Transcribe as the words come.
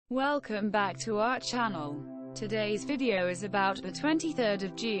Welcome back to our channel. Today's video is about the 23rd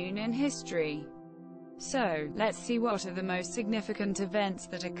of June in history. So, let's see what are the most significant events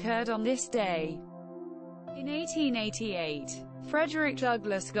that occurred on this day. In 1888, Frederick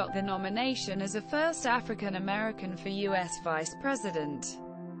Douglass got the nomination as the first African American for U.S. Vice President.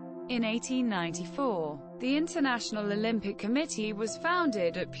 In 1894, the International Olympic Committee was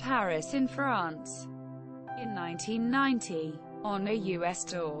founded at Paris in France. In 1990, on a U.S.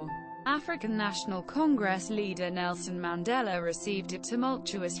 tour, African National Congress leader Nelson Mandela received a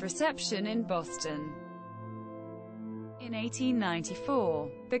tumultuous reception in Boston. In 1894,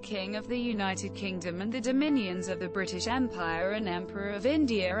 the King of the United Kingdom and the Dominions of the British Empire and Emperor of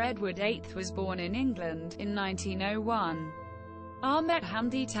India Edward VIII was born in England. In 1901, Ahmet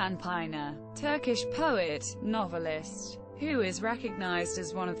Hamdi Tanpınar, Turkish poet, novelist, who is recognized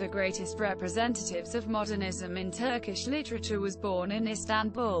as one of the greatest representatives of modernism in Turkish literature, was born in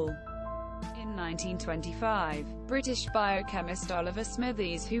Istanbul. In 1925, British biochemist Oliver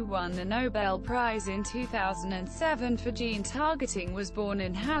Smithies, who won the Nobel Prize in 2007 for gene targeting, was born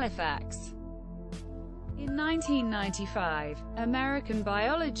in Halifax. In 1995, American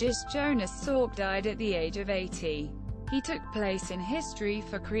biologist Jonas Salk died at the age of 80. He took place in history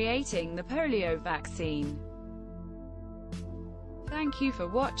for creating the polio vaccine. Thank you for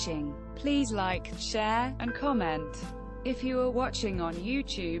watching. Please like, share, and comment. If you are watching on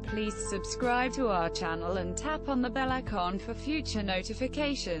YouTube, please subscribe to our channel and tap on the bell icon for future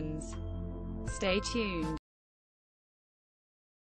notifications. Stay tuned.